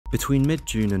Between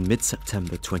mid-June and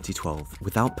mid-September 2012,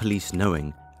 without police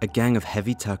knowing, a gang of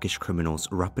heavy Turkish criminals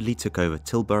rapidly took over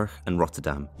Tilburg and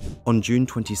Rotterdam. On June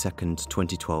 22,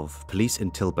 2012, police in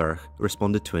Tilburg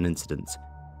responded to an incident.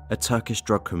 A Turkish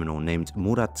drug criminal named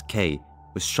Murat K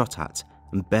was shot at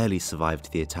and barely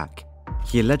survived the attack.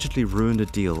 He allegedly ruined a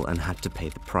deal and had to pay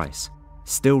the price.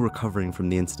 Still recovering from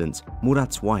the incident,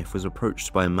 Murat's wife was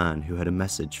approached by a man who had a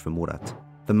message for Murat.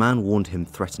 The man warned him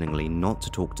threateningly not to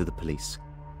talk to the police.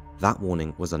 That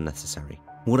warning was unnecessary.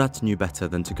 Murat knew better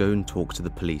than to go and talk to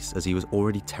the police as he was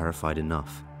already terrified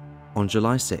enough. On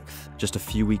July 6th, just a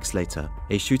few weeks later,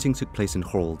 a shooting took place in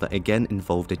Holland that again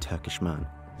involved a Turkish man.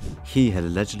 He had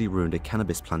allegedly ruined a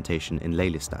cannabis plantation in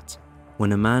Lelystad.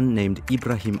 When a man named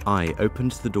Ibrahim I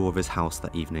opened the door of his house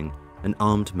that evening, an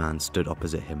armed man stood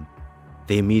opposite him.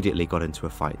 They immediately got into a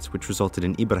fight, which resulted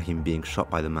in Ibrahim being shot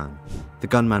by the man. The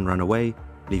gunman ran away,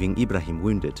 leaving Ibrahim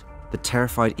wounded. The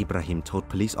terrified Ibrahim told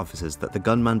police officers that the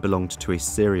gunman belonged to a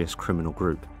serious criminal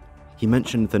group. He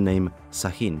mentioned the name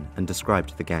Sahin and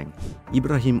described the gang.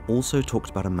 Ibrahim also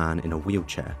talked about a man in a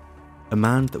wheelchair, a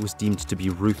man that was deemed to be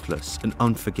ruthless and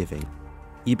unforgiving.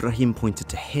 Ibrahim pointed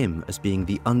to him as being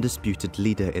the undisputed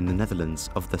leader in the Netherlands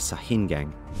of the Sahin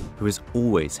gang, who is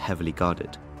always heavily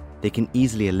guarded. They can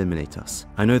easily eliminate us.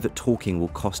 I know that talking will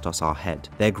cost us our head.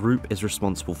 Their group is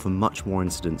responsible for much more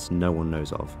incidents no one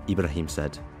knows of, Ibrahim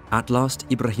said. At last,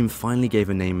 Ibrahim finally gave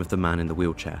a name of the man in the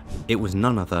wheelchair. It was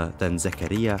none other than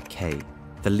Zekeriya K,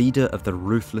 the leader of the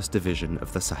ruthless division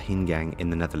of the Sahin gang in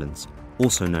the Netherlands,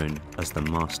 also known as the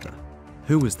Master.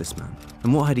 Who was this man,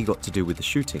 and what had he got to do with the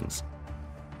shootings?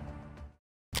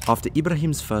 After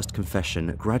Ibrahim's first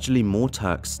confession, gradually more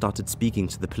Turks started speaking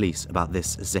to the police about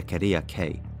this Zekeriya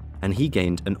K, and he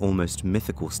gained an almost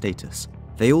mythical status.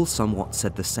 They all somewhat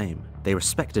said the same. They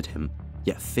respected him,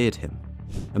 yet feared him.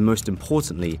 And most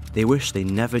importantly, they wished they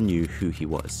never knew who he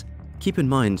was. Keep in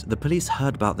mind, the police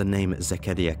heard about the name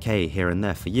Zekeriya K here and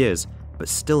there for years, but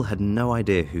still had no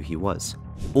idea who he was.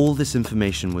 All this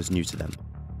information was new to them.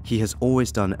 He has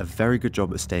always done a very good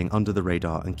job at staying under the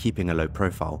radar and keeping a low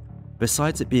profile.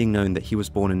 Besides it being known that he was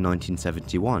born in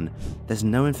 1971, there's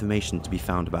no information to be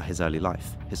found about his early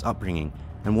life, his upbringing,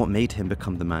 and what made him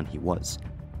become the man he was.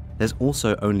 There's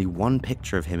also only one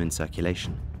picture of him in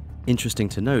circulation. Interesting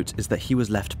to note is that he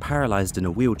was left paralyzed in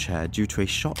a wheelchair due to a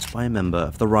shot by a member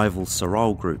of the rival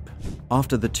Saral group.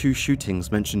 After the two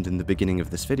shootings mentioned in the beginning of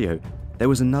this video, there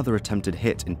was another attempted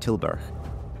hit in Tilburg.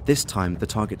 This time, the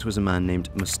target was a man named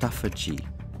Mustafa G.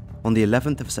 On the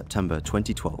 11th of September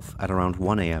 2012, at around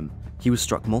 1 AM, he was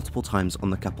struck multiple times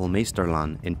on the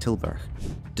Kapellmeesterlaan in Tilburg.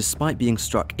 Despite being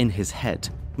struck in his head,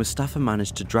 Mustafa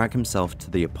managed to drag himself to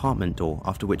the apartment door,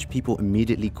 after which people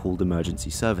immediately called emergency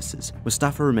services.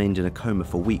 Mustafa remained in a coma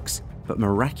for weeks, but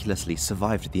miraculously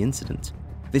survived the incident.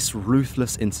 This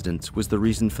ruthless incident was the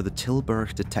reason for the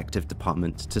Tilburg Detective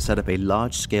Department to set up a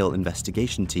large-scale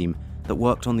investigation team that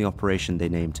worked on the operation they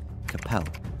named Kapell.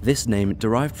 This name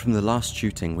derived from the last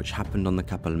shooting which happened on the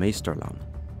Kapellmeesterlaan.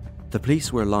 The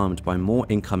police were alarmed by more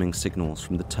incoming signals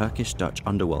from the Turkish-Dutch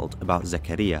underworld about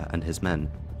Zekeriya and his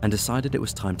men, and decided it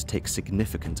was time to take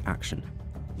significant action.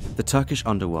 The Turkish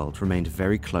underworld remained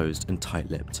very closed and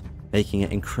tight-lipped, making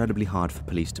it incredibly hard for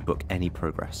police to book any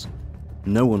progress.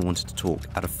 No one wanted to talk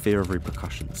out of fear of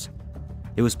repercussions.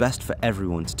 It was best for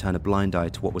everyone to turn a blind eye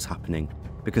to what was happening,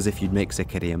 because if you'd make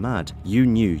Zekeriya mad, you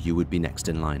knew you would be next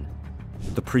in line.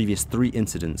 The previous 3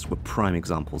 incidents were prime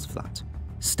examples of that.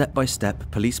 Step by step,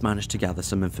 police managed to gather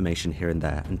some information here and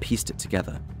there and pieced it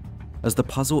together. As the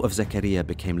puzzle of Zekeriya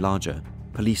became larger,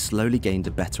 police slowly gained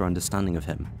a better understanding of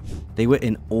him. They were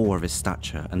in awe of his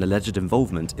stature and alleged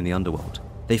involvement in the underworld.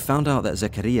 They found out that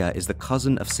Zekeriya is the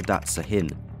cousin of Sedat Sahin.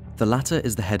 The latter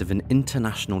is the head of an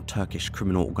international Turkish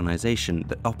criminal organization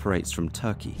that operates from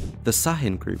Turkey. The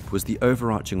Sahin group was the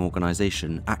overarching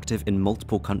organization active in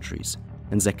multiple countries,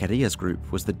 and Zekeriya's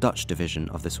group was the Dutch division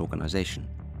of this organization.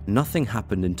 Nothing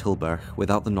happened in Tilburg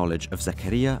without the knowledge of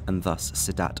Zekeriya and thus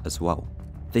Sedat as well.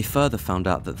 They further found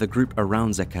out that the group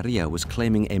around Zekeriya was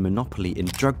claiming a monopoly in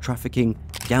drug trafficking,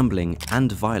 gambling, and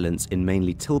violence in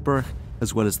mainly Tilburg,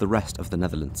 as well as the rest of the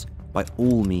Netherlands, by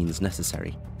all means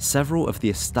necessary. Several of the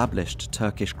established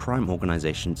Turkish crime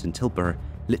organizations in Tilburg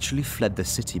literally fled the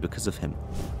city because of him.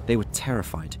 They were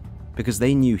terrified, because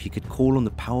they knew he could call on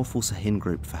the powerful Sahin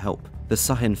group for help. The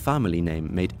Sahin family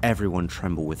name made everyone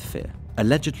tremble with fear.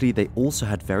 Allegedly, they also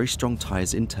had very strong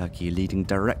ties in Turkey leading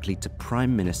directly to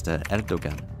Prime Minister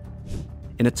Erdogan.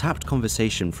 In a tapped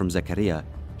conversation from Zekeriya,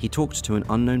 he talked to an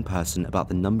unknown person about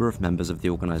the number of members of the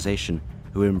organization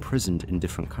who were imprisoned in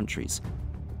different countries.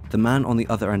 The man on the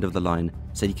other end of the line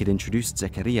said he could introduce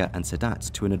Zekeriya and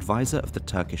Sedat to an advisor of the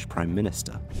Turkish Prime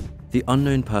Minister. The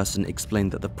unknown person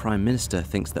explained that the Prime Minister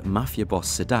thinks that mafia boss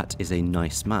Sedat is a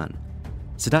nice man.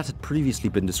 Sedat had previously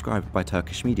been described by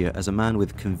Turkish media as a man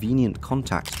with convenient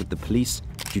contacts with the police,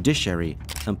 judiciary,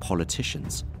 and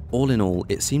politicians. All in all,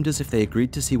 it seemed as if they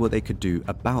agreed to see what they could do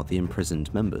about the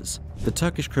imprisoned members. The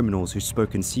Turkish criminals who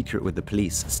spoke in secret with the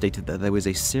police stated that there was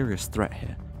a serious threat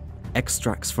here.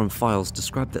 Extracts from files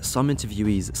described that some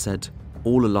interviewees said,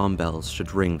 "All alarm bells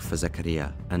should ring for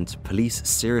Zekeriya, and police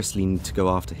seriously need to go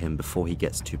after him before he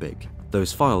gets too big."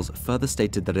 Those files further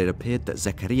stated that it appeared that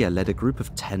Zekeriya led a group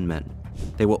of 10 men.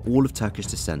 They were all of Turkish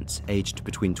descent, aged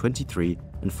between 23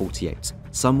 and 48.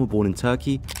 Some were born in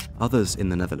Turkey, others in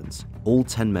the Netherlands. All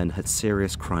 10 men had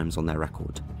serious crimes on their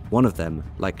record. One of them,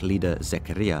 like leader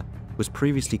Zekeriya, was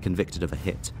previously convicted of a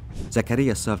hit.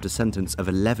 Zekeriya served a sentence of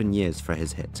 11 years for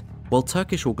his hit. While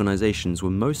Turkish organizations were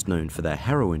most known for their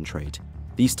heroin trade,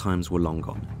 these times were long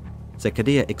gone.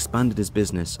 Zekeriya expanded his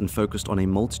business and focused on a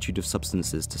multitude of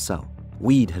substances to sell.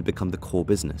 Weed had become the core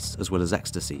business, as well as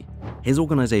ecstasy. His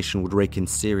organization would rake in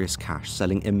serious cash,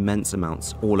 selling immense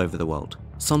amounts all over the world.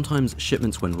 Sometimes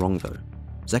shipments went wrong though.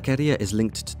 Zekeriya is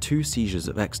linked to 2 seizures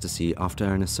of ecstasy after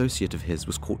an associate of his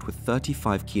was caught with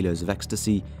 35 kilos of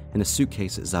ecstasy in a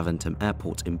suitcase at Zaventem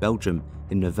Airport in Belgium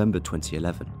in November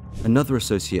 2011. Another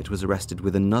associate was arrested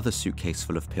with another suitcase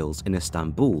full of pills in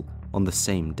Istanbul on the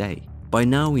same day. By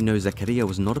now we know Zekeriya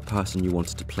was not a person you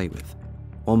wanted to play with.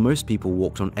 While most people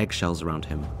walked on eggshells around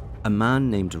him, a man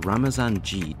named Ramazan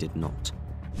G did not.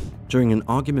 During an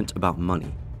argument about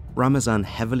money, Ramazan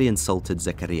heavily insulted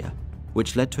Zekeriya,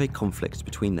 which led to a conflict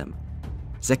between them.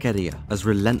 Zekeriya, as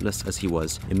relentless as he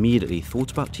was, immediately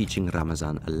thought about teaching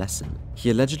Ramazan a lesson. He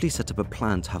allegedly set up a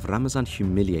plan to have Ramazan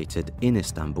humiliated in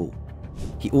Istanbul.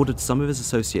 He ordered some of his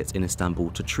associates in Istanbul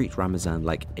to treat Ramazan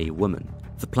like a woman.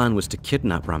 The plan was to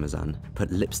kidnap Ramazan,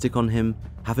 put lipstick on him,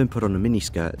 have him put on a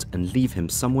miniskirt, and leave him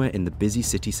somewhere in the busy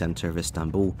city centre of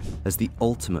Istanbul as the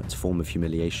ultimate form of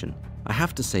humiliation. I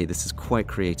have to say this is quite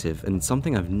creative and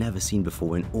something I've never seen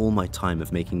before in all my time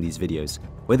of making these videos.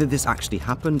 Whether this actually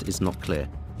happened is not clear.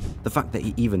 The fact that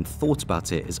he even thought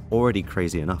about it is already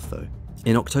crazy enough though.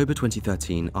 In October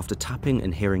 2013, after tapping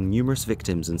and hearing numerous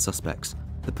victims and suspects,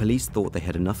 the police thought they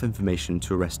had enough information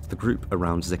to arrest the group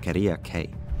around Zekeriya K.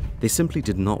 They simply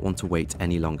did not want to wait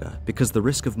any longer because the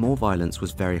risk of more violence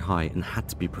was very high and had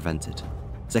to be prevented.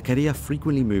 Zekeriya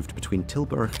frequently moved between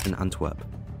Tilburg and Antwerp.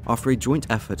 After a joint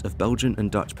effort of Belgian and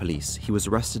Dutch police, he was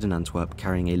arrested in Antwerp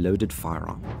carrying a loaded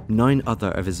firearm. 9 other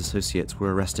of his associates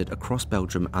were arrested across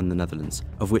Belgium and the Netherlands,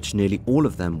 of which nearly all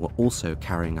of them were also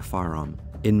carrying a firearm.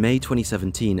 In May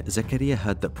 2017, Zekeriya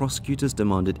heard that prosecutors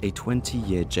demanded a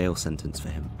 20-year jail sentence for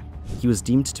him. He was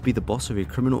deemed to be the boss of a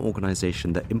criminal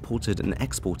organization that imported and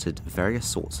exported various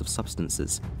sorts of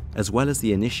substances, as well as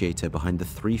the initiator behind the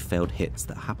 3 failed hits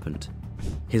that happened.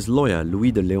 His lawyer,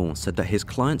 Louis de Leon, said that his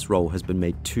client's role has been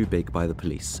made too big by the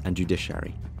police and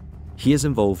judiciary. He is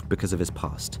involved because of his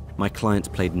past. My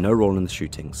client played no role in the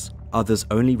shootings. Others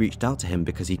only reached out to him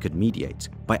because he could mediate.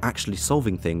 By actually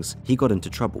solving things, he got into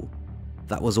trouble.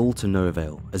 That was all to no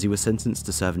avail, as he was sentenced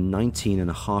to serve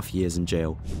 19.5 years in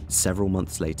jail several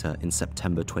months later in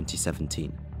September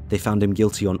 2017. They found him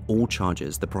guilty on all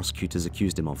charges the prosecutors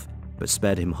accused him of, but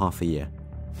spared him half a year.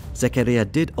 Zekeriya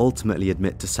did ultimately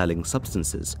admit to selling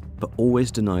substances, but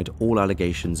always denied all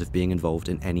allegations of being involved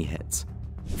in any hits.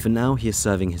 For now, he is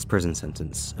serving his prison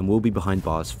sentence and will be behind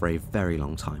bars for a very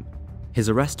long time. His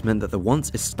arrest meant that the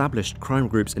once established crime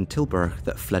groups in Tilburg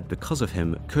that fled because of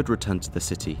him could return to the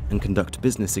city and conduct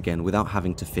business again without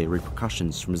having to fear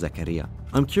repercussions from Zekeriya.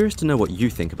 I'm curious to know what you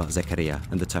think about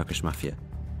Zekeriya and the Turkish Mafia.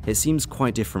 It seems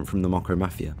quite different from the Mocro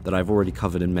Mafia that I've already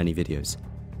covered in many videos.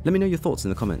 Let me know your thoughts in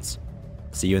the comments.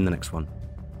 See you in the next one.